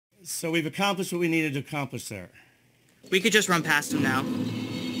So we've accomplished what we needed to accomplish there. We could just run past him now.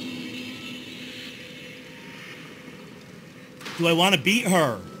 Do I want to beat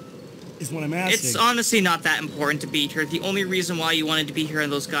her? Is what I'm asking. It's honestly not that important to beat her. The only reason why you wanted to beat her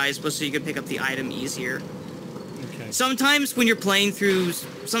and those guys was so you could pick up the item easier. Okay. Sometimes when I'm playing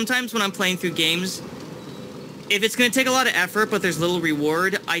through games, if it's going to take a lot of effort but there's little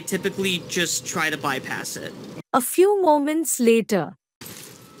reward, I typically just try to bypass it. A few moments later.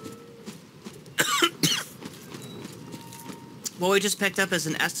 What we just picked up is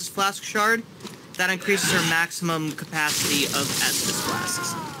an Estus Flask shard. That increases our maximum capacity of Estus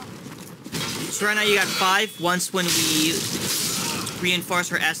Flasks. So right now you got 5. Once when we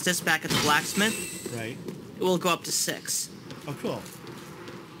reinforce our Estus back at the blacksmith, right, it will go up to 6. Oh, cool.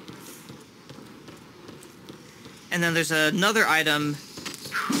 And then there's another item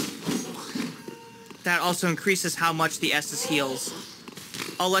that also increases how much the Estus heals.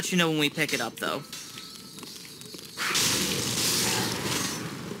 I'll let you know when we pick it up, though.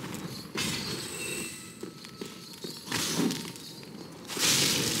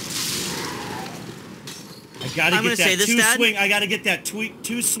 I gotta get that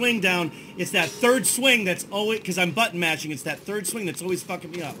 2 swing down. It's that 3rd swing that's always, because I'm button mashing, it's that 3rd swing that's always fucking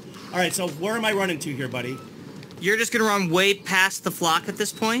me up. Alright, so where am I running to here, buddy? You're just gonna run way past the flock at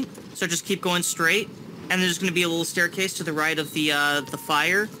this point, so just keep going straight, and there's gonna be a little staircase to the right of the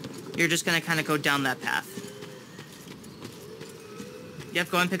fire. You're just gonna kind of go down that path. Yep,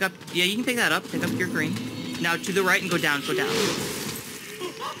 go and pick up, yeah, you can pick that up, pick up your green. Now to the right and go down.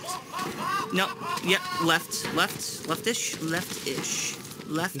 No, yep, leftish.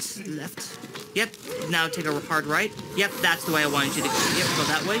 Left. Yep, now take a hard right. Yep, that's the way I wanted you to go. Yep, go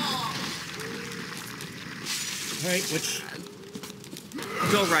that way. Alright, which?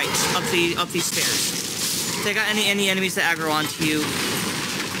 Go right, up these stairs. Take out any enemies that aggro onto you.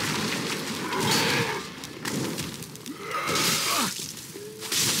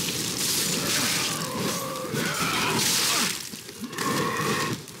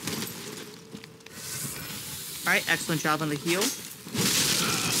 Alright, excellent job on the heal.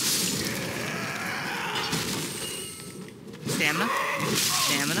 Stamina.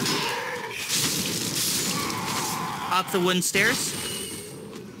 Up the wooden stairs.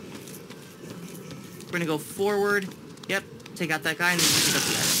 We're gonna go forward. Yep, take out that guy and then pick up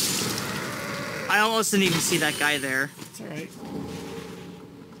the item. I almost didn't even see that guy there. It's alright.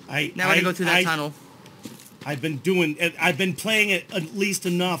 Now we're gonna go through that tunnel. I've been playing it at least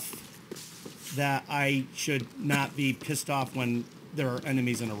enough that I should not be pissed off when there are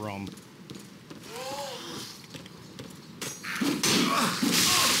enemies in a room.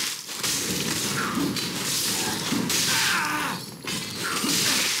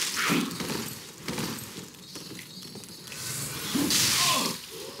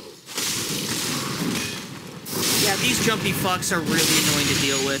 Yeah, these jumpy fucks are really annoying to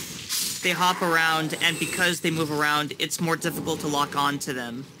deal with. They hop around, and because they move around, it's more difficult to lock on to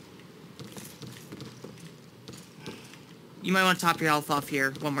them. You might want to top your health off here.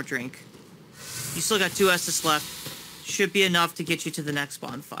 One more drink. You still got 2 Estus left. Should be enough to get you to the next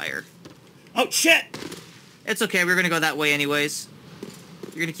bonfire. Oh, shit! It's okay, we're gonna go that way anyways.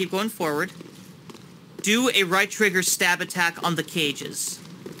 You're gonna keep going forward. Do a right trigger stab attack on the cages.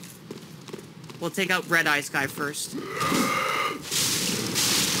 We'll take out Red Eyes guy first. Out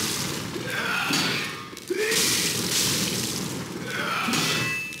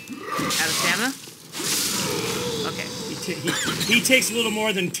of stamina? Okay. He takes a little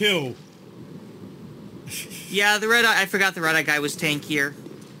more than 2. Yeah, the Red Eye, I forgot the Red Eye guy was tankier.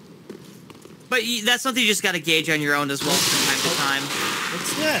 But that's something you just gotta gauge on your own as well from time to time.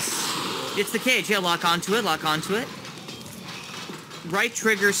 What's this? It's the cage. Yeah, lock onto it. Right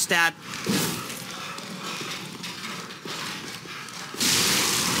trigger stab.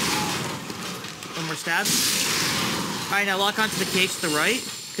 One more stab. Alright, now lock onto the cage to the right.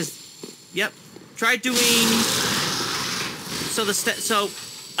 Yep. Try doing... So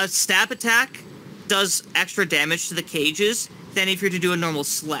a stab attack does extra damage to the cages than if you're to do a normal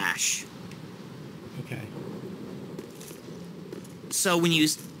slash. Okay. So when you...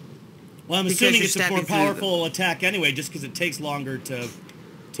 Well, I'm assuming it's a more powerful attack anyway, just because it takes longer to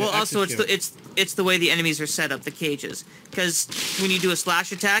well, also it's the way the enemies are set up, the cages. Because when you do a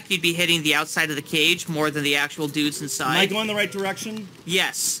slash attack, you'd be hitting the outside of the cage more than the actual dudes inside. Am I going the right direction?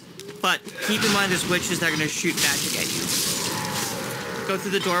 Yes. But keep in mind there's witches that are going to shoot magic at you. Go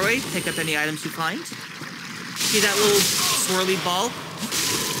through the doorway, pick up any items you find. See that little swirly ball?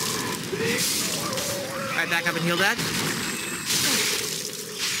 Alright, back up and heal that.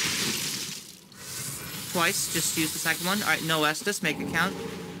 Twice, just use the second one. Alright, no Estus, make it count.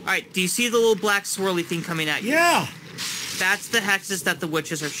 Alright, do you see the little black swirly thing coming at you? Yeah. That's the hexes that the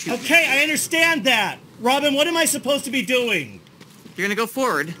witches are shooting. Okay, I understand that. Robin, what am I supposed to be doing? You're gonna go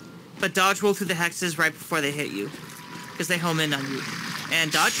forward, but dodge roll through the hexes right before they hit you. Because they home in on you.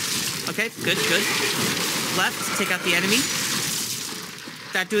 And dodge. Okay, good, good. Left, take out the enemy.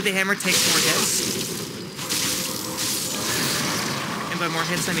 That dude with the hammer takes more hits. And by more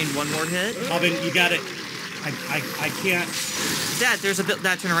hits, I mean one more hit. Robin, you got it. I can't. Dad, there's a bit.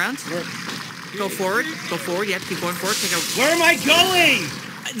 Dad, turn around. Go forward. Go forward. Yep, keep going forward. Take a. Where am I going?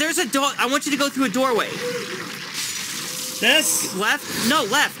 There's a door. I want you to go through a doorway. This? Left. No,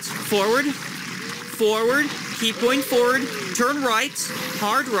 left. Forward. Forward. Keep going forward. Turn right.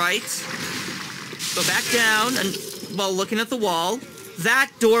 Hard right. Go back down and while looking at the wall.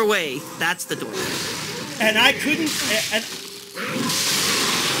 That doorway. That's the door. And I couldn't. And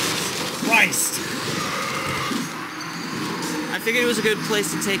Christ. I figured it was a good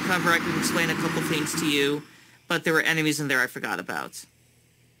place to take cover. I could explain a couple things to you, but there were enemies in there I forgot about.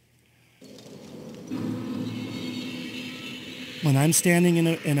 When I'm standing in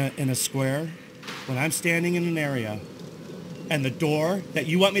a square, when I'm standing in an area, and the door that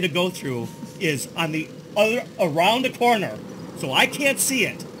you want me to go through is on the other around the corner, so I can't see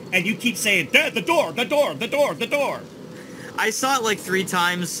it, and you keep saying, "Dad, the door, the door, the door, the door." I saw it like 3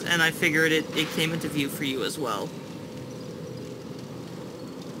 times, and I figured it came into view for you as well.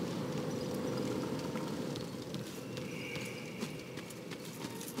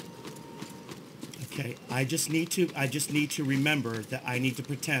 Okay, I just need to remember that I need to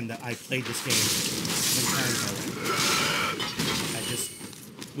pretend that I played this game 10 times already.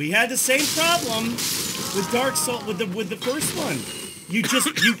 We had the same problem with Dark Souls with the first one.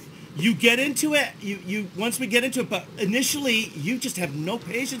 You get into it. You once we get into it, but initially you just have no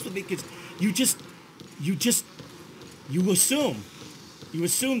patience with me because you assume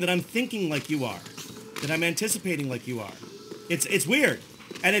that I'm thinking like you are, that I'm anticipating like you are. It's weird.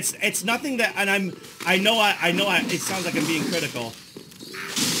 And it's nothing that, and I know it sounds like I'm being critical,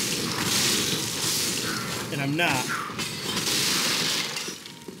 and I'm not.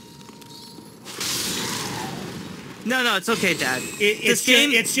 No, it's okay, Dad.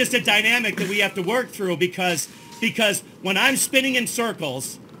 It's just a dynamic that we have to work through because when I'm spinning in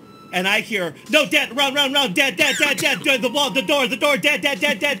circles, and I hear, "No, Dad, round, Dad, the wall, the door, Dad,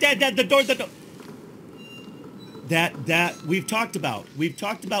 the door, the door." That we've talked about. We've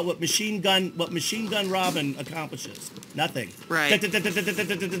talked about what Machine Gun Robin accomplishes. Nothing. Right.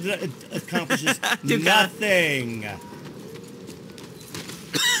 Accomplishes nothing.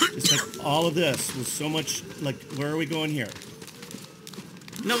 It's like all of this was so much like, where are we going here?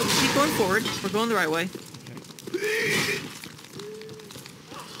 No, but keep going forward. We're going the right way. Okay.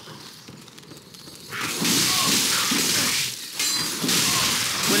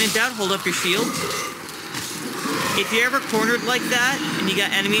 When in doubt, hold up your shield. If you're ever cornered like that, and you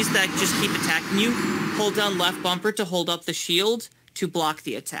got enemies that just keep attacking you, hold down left bumper to hold up the shield to block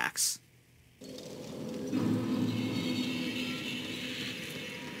the attacks.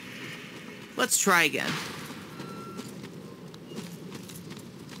 Let's try again.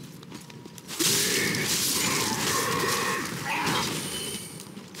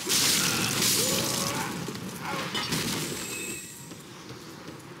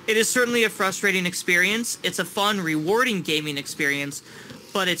 It is certainly a frustrating experience. It's a fun, rewarding gaming experience,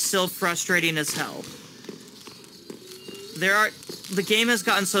 but it's still frustrating as hell. The game has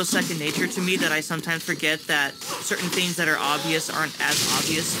gotten so second nature to me that I sometimes forget that certain things that are obvious aren't as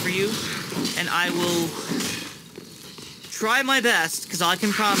obvious for you. And I will try my best, because all I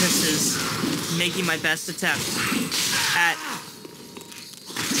can promise is making my best attempt at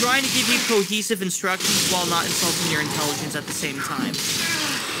trying to give you cohesive instructions while not insulting your intelligence at the same time.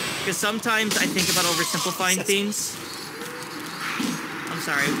 Because sometimes I think about oversimplifying things. I'm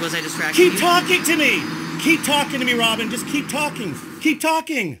sorry, was I distracted? Keep talking to me! Keep talking to me, Robin. Just keep talking. Keep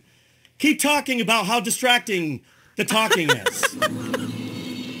talking. Keep talking about how distracting the talking is.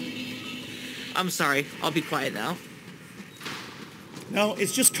 I'm sorry. I'll be quiet now. No,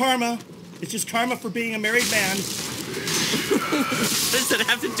 it's just karma. It's just karma for being a married man. What does it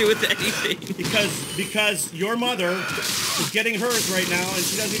have to do with anything? Because your mother is getting hers right now, and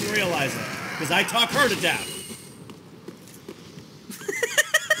she doesn't even realize it. Because I talk her to death.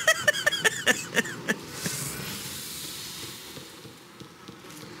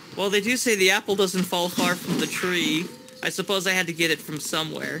 Well, they do say the apple doesn't fall far from the tree. I suppose I had to get it from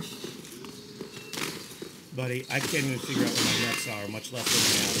somewhere. Buddy, I can't even figure out where my nuts are, much less where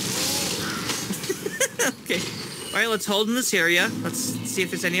my ass. Okay. Alright, let's hold in this area. Let's see if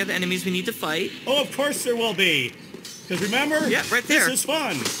there's any other enemies we need to fight. Oh, of course there will be. Because remember, Yeah, right there. This is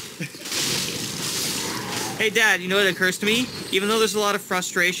fun. Hey, Dad, you know what occurs to me? Even though there's a lot of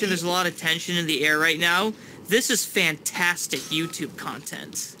frustration, there's a lot of tension in the air right now, this is fantastic YouTube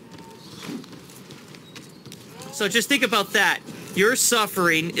content. So just think about that. Your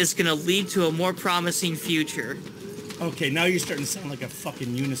suffering is going to lead to a more promising future. Okay, now you're starting to sound like a fucking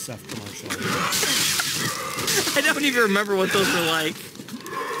UNICEF commercial. I don't even remember what those were like.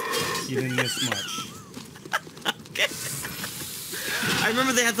 You didn't miss much. Okay. I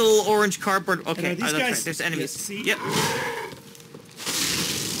remember they had the little orange cardboard. Okay, these that's guys- right. There's enemies. yeah, see? Yep.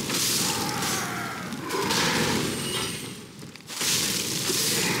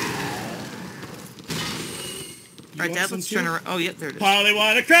 Alright, want Dad, some let's turn too? around. Oh, yep, there it is.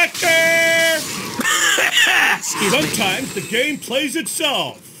 Polywater cracker! Excuse me. Sometimes the game plays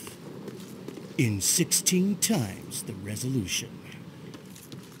itself in 16 times the resolution.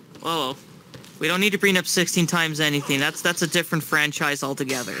 Whoa. We don't need to bring up 16 times anything. That's a different franchise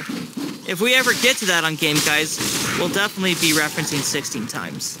altogether. If we ever get to that on Game Guys, we'll definitely be referencing 16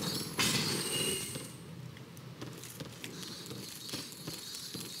 times.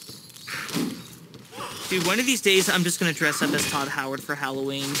 Dude, one of these days I'm just gonna dress up as Todd Howard for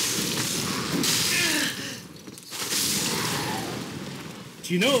Halloween.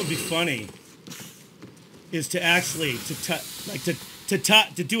 Do you know what would be funny? Is to actually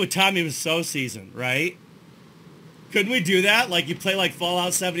to do a Tommy Wiseau season, right? Couldn't we do that? Like you play like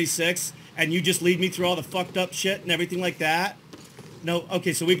Fallout 76 and you just lead me through all the fucked up shit and everything like that? No,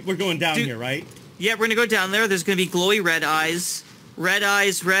 okay, so we're going down Dude, here, right? Yeah, we're gonna go down there. There's gonna be glowy red eyes,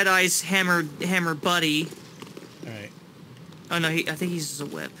 hammer buddy. All right. Oh no, I think he uses a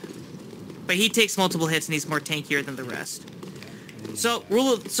whip. But he takes multiple hits and he's more tankier than the rest. So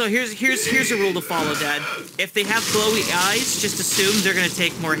here's a rule to follow, Dad. If they have glowy eyes, just assume they're gonna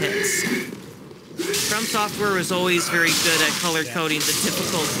take more hits. From Software is always very good at color coding the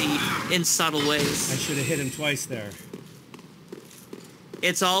difficulty in subtle I ways. should have hit him twice there.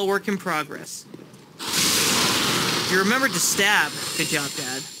 It's all work in progress. You remembered to stab. Good job,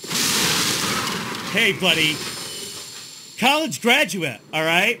 Dad. Hey, buddy. College graduate, all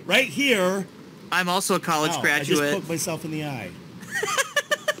right? Right here. I'm also a college Ow, I graduate. just poked myself in the eye.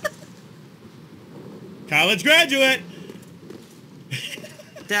 College graduate.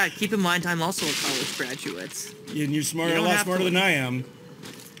 Dad, keep in mind I'm also a college graduate. And you're smarter, You a don't lot have smarter to- than I am.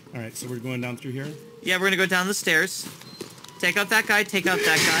 All right, so we're going down through here. Yeah, we're gonna go down the stairs. Take out that guy, take out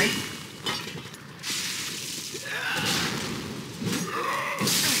that guy.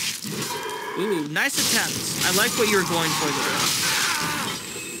 Ooh, nice attempt. I like what you were going for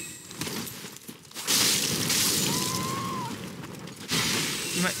there.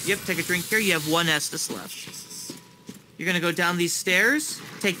 Yep, take a drink here. You have one Estus left. You're gonna go down these stairs,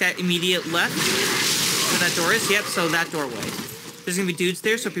 take that immediate left. Where that door is? Yep, so that doorway. There's gonna be dudes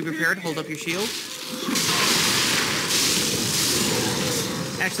there, so be prepared. Hold up your shield.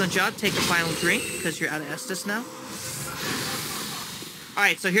 Excellent job. Take a final drink, because you're out of Estus now.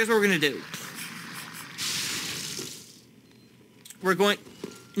 Alright, so here's what we're gonna do. We're going...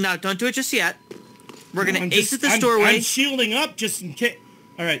 No, don't do it just yet. We're gonna exit this doorway. I'm shielding up just in case.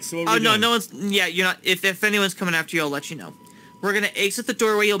 All right, so what are Oh, we no, doing? no one's... Yeah, you're not... If anyone's coming after you, I'll let you know. We're gonna exit the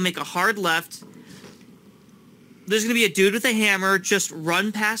doorway. You'll make a hard left. There's gonna be a dude with a hammer. Just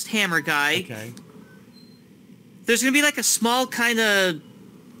run past hammer guy. Okay. There's gonna be like a small kind of...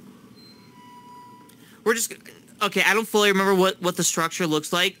 We're just... Okay, I don't fully remember what the structure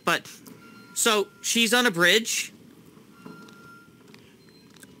looks like, but... So, she's on a bridge.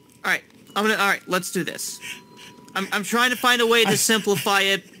 Alright, Alright, let's do this. I'm trying to find a way to simplify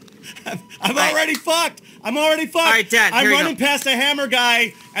it. I'm already fucked. I'm already fucked. All right, Dad, I'm here you running go. past a hammer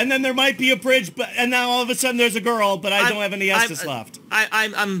guy, and then there might be a bridge, and now all of a sudden there's a girl, but I don't have any Estus left.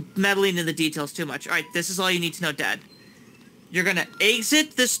 I'm meddling in the details too much. Alright, this is all you need to know, Dad. You're gonna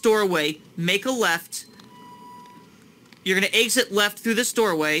exit this doorway, make a left. You're gonna exit left through this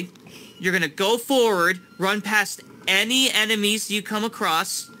doorway. You're gonna go forward, run past any enemies you come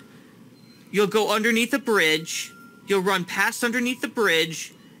across. You'll go underneath a bridge. You'll run past underneath the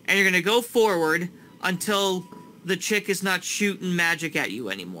bridge, and you're gonna go forward until the chick is not shooting magic at you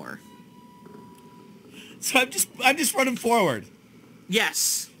anymore. So I'm just running forward.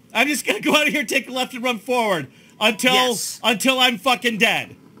 Yes. I'm just gonna go out of here, take a left, and run forward until Yes. I'm fucking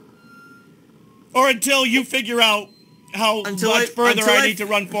dead, or until you figure out how much further I need to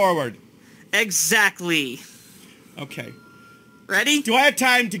run forward. Exactly. Okay. Ready? Do I have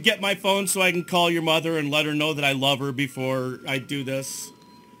time to get my phone so I can call your mother and let her know that I love her before I do this?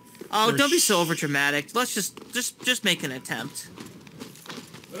 Oh, Or don't be so overdramatic. Let's just make an attempt.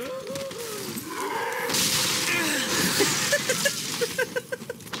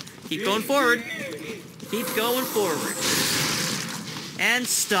 Keep going forward. Keep going forward. And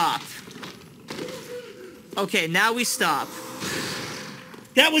stop. Okay, now we stop.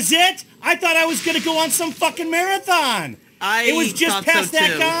 That was it? I thought I was gonna go on some fucking marathon. It was just thought past so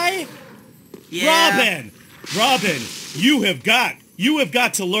that too. guy? Yeah. Robin, you have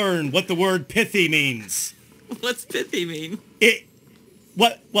got to learn what the word pithy means. What's pithy mean?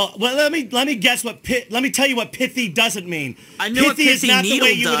 Well, let me guess what let me tell you what pithy doesn't mean. I know what pithy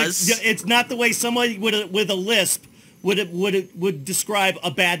needle does. It's not the way somebody with a lisp would describe a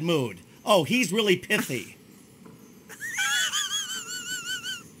bad mood. Oh, he's really pithy.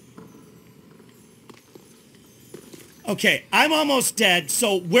 Okay, I'm almost dead.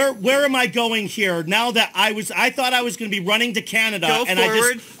 So where am I going here? Now that I thought I was going to be running to Canada, Go and forward.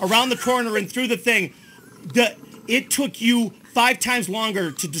 I just around the corner and through the thing. It took you 5 times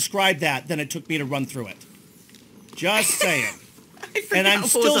longer to describe that than it took me to run through it. Just saying. And I'm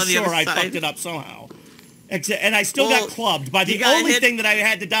still sure I fucked it up somehow. And I still got clubbed by the only thing that I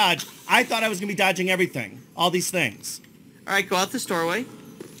had to dodge. I thought I was going to be dodging everything. All these things. All right, go out this doorway.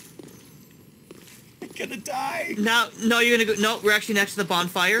 I'm going to die. Now, no, you're going to go... No, we're actually next to the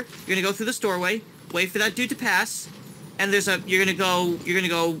bonfire. You're going to go through this doorway. Wait for that dude to pass. And there's a... You're going to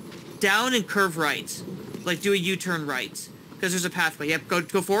go down and curve right. Like, do a U-turn right. Because there's a pathway. Yep,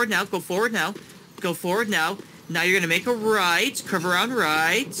 go forward now. Go forward now. Go forward now. Now you're going to make a right. Curve around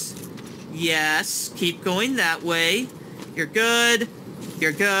right. Yes. Keep going that way. You're good.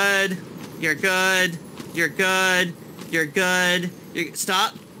 You're good. You're good. You're good. You're good.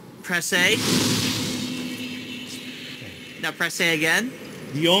 Stop. Press A. Now press A again.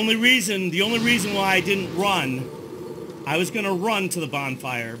 The only reason why I didn't run, I was going to run to the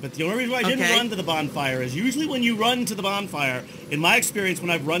bonfire, but the only reason why I didn't run to the bonfire is usually when you run to the bonfire, in my experience when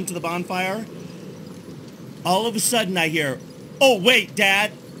I've run to the bonfire, all of a sudden I hear, oh wait,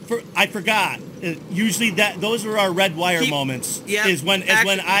 Dad, I forgot. Usually those are our red wire moments. Yeah. Is when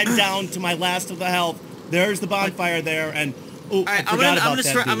I'm down to my last of the health. There's the bonfire there, and all right, I forgot about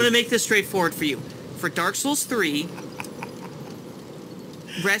that. I'm gonna make this straightforward for you. For Dark Souls 3,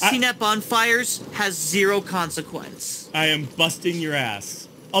 resting at bonfires has 0 consequence. I am busting your ass.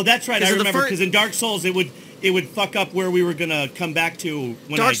 Oh, that's right. I remember because in Dark Souls it would fuck up where we were gonna come back to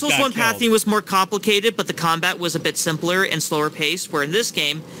when Dark Souls 1 killed. pathing was more complicated, but the combat was a bit simpler and slower paced. Where in this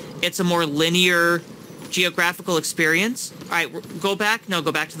game, it's a more linear geographical experience. All right, go back. No,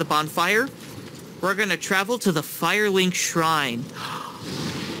 go back to the bonfire. We're gonna travel to the Firelink Shrine.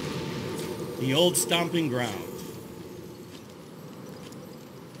 The old stomping ground.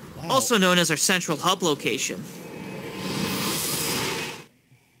 Wow. Also known as our central hub location.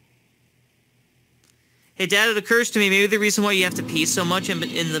 Hey, Dad, it occurs to me, maybe the reason why you have to pee so much in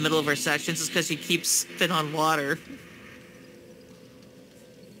the middle of our sessions is because you keep sipping on water.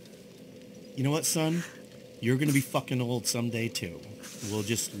 You know what, son? You're gonna be fucking old someday, too. We'll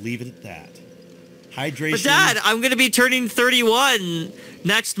just leave it at that. Hydration... But, Dad, I'm gonna be turning 31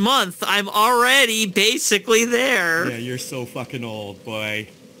 next month. I'm already basically there. Yeah, you're so fucking old, boy.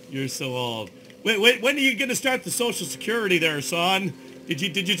 You're so old. Wait, when are you gonna start the Social Security there, son? Did you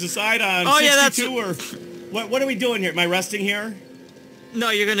decide on 62 or... What are we doing here? Am I resting here?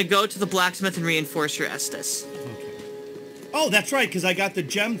 No, you're gonna go to the blacksmith and reinforce your Estus. Okay. Oh, that's right, because I got the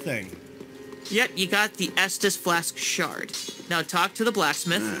gem thing. Yep, you got the Estus Flask Shard. Now talk to the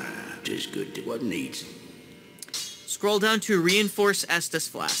blacksmith. Just good to what needs. Scroll down to Reinforce Estus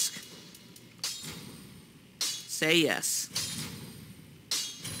Flask. Say yes.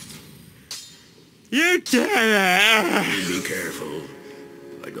 You're dead! Be careful.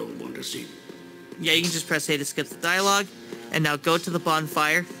 I don't want to see. Yeah, you can just press A to skip the dialogue. And now go to the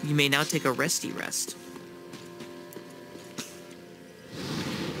bonfire. You may now take a resty rest.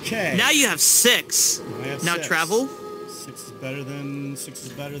 Okay. Now you have 6. I have now 6. travel. 6 is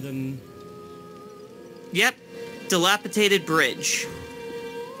better than... Yep. Dilapidated bridge.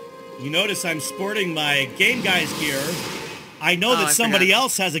 You notice I'm sporting my Game Guys gear. I know that somebody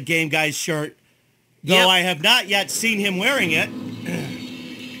else has a Game Guys shirt, though I have not yet seen him wearing it.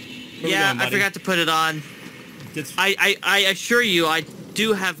 Yeah, I forgot to put it on. I assure you, I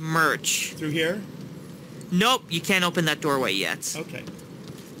do have merch. Through here? Nope, you can't open that doorway yet. Okay.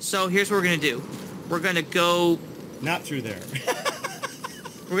 So here's what we're gonna do. We're gonna go... Not through there.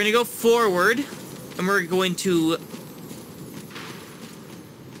 We're gonna go forward, and we're going to...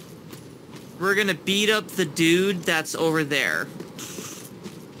 We're gonna beat up the dude that's over there.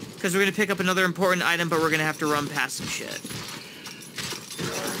 Because we're gonna pick up another important item, but we're gonna have to run past some shit.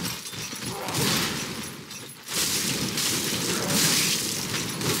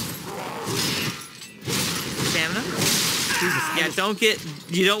 Stamina? Jesus, Yeah, don't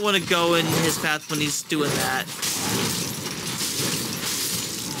You don't want to go in his path when he's doing that.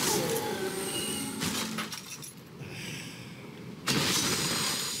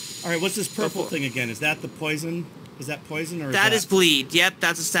 All right, what's this purple thing again? Is that the poison? Is that poison or is That is bleed. Yep,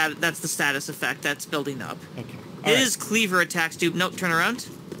 that's a that's the status effect that's building up. Okay. It is cleaver attacks, dude. Nope, turn around.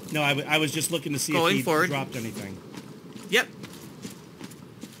 No, I was just looking to see Going if he forward. dropped anything. Yep.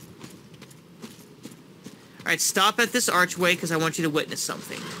 Alright, stop at this archway because I want you to witness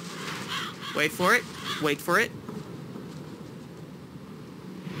something. Wait for it. Wait for it.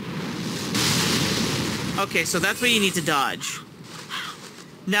 Okay, so that's where you need to dodge.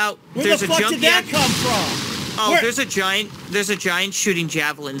 Now, Where there's the a fuck jump did that come from? Oh, Where- there's a giant shooting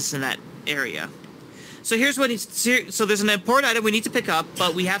javelins in that area. So here's what he's... So there's an important item we need to pick up,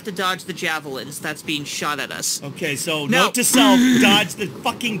 but we have to dodge the javelins that's being shot at us. Okay, so No. note to self, dodge the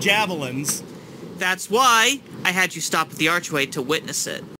fucking javelins. That's why I had you stop at the archway to witness it.